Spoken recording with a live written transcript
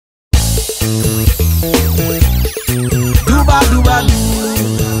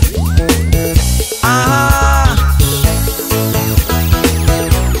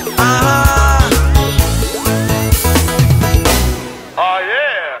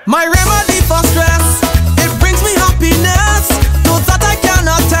My remedy for stress, it brings me happiness, to that I can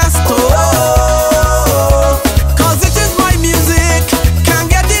attest. Oh, cause it is my music, can't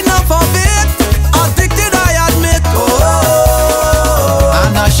get enough of it, addicted I admit. Oh,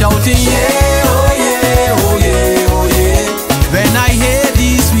 and I'm shouting yeah, oh yeah, oh yeah, oh yeah, when I hear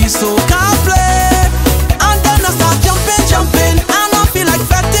these sweet soca play, and then I start jumping, jumping, and I feel like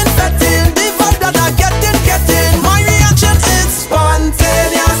fetting, fetting, the vibe that I getting, my reaction is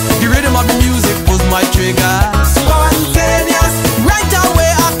spontaneous. The rhythm of the music pulls my trigger. Spontaneous. Right away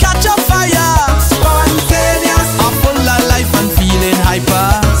I catch a fire. Spontaneous. I'm full of life and feeling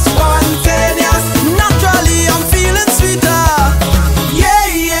hyper. Spontaneous. Naturally I'm feeling sweeter. Yeah,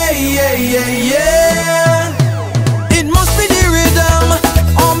 yeah, yeah, yeah, yeah. It must be the rhythm,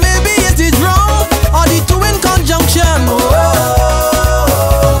 or maybe it is wrong, or the two in conjunction.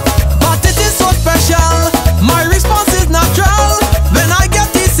 Oh, but it is so special. My response is natural when I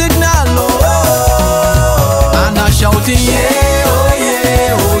get the signal. Oh, and I'm shouting yeah, oh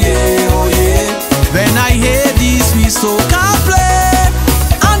yeah, oh yeah, oh yeah, when I hear these sweet soca play,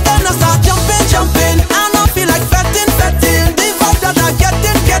 and then I start jumping, jumping, and I feel like fetting, fetting, the vibe that I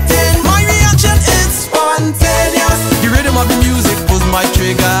getting, my reaction is spontaneous. The rhythm of the music pulls my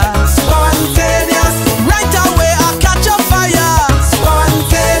trigger. Spontaneous. Right away I catch a fire.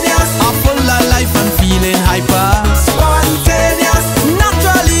 Spontaneous. I'm full of life and feeling hyper. Spontaneous.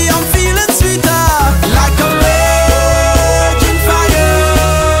 Naturally I'm feeling sweeter. Like a raging fire,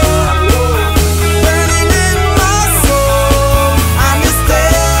 burning in my soul, and it's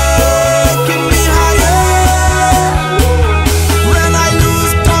taking me higher. When I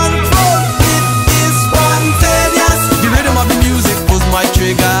lose control, it is spontaneous. The rhythm of the music pulls my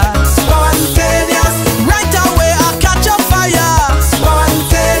trigger. Spontaneous. Right away I catch a fire.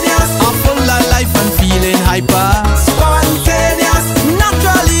 Spontaneous. I'm full of life and feeling hyper. Spontaneous.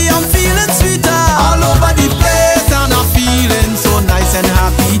 Naturally I'm feeling sweeter. All over the place and I'm feeling so nice and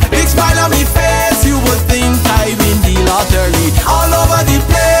happy. Big smile on me face, you would think I win the lottery. All over the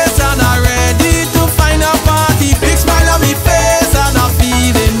place and I'm ready to find a party. Big smile on me face and I'm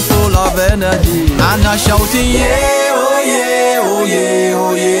feeling full of energy. And I'm shouting yeah, oh yeah, oh yeah,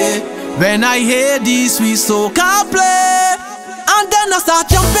 oh yeah, when I hear these sweet soca play, and then I start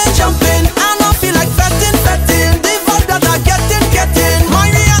jumping, jumping, and I feel like fetting, fetting, the vibe that I getting, my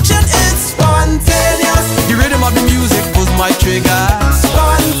reaction is spontaneous. The rhythm of the music pulls my trigger.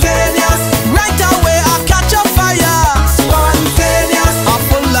 Spontaneous. Right away I catch a fire. Spontaneous. I'm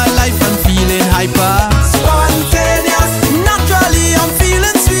full of life and feeling hyper. Spontaneous. Naturally I'm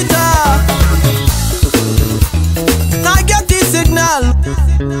feeling sweeter. I get the signal.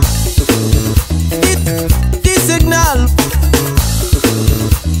 The signal.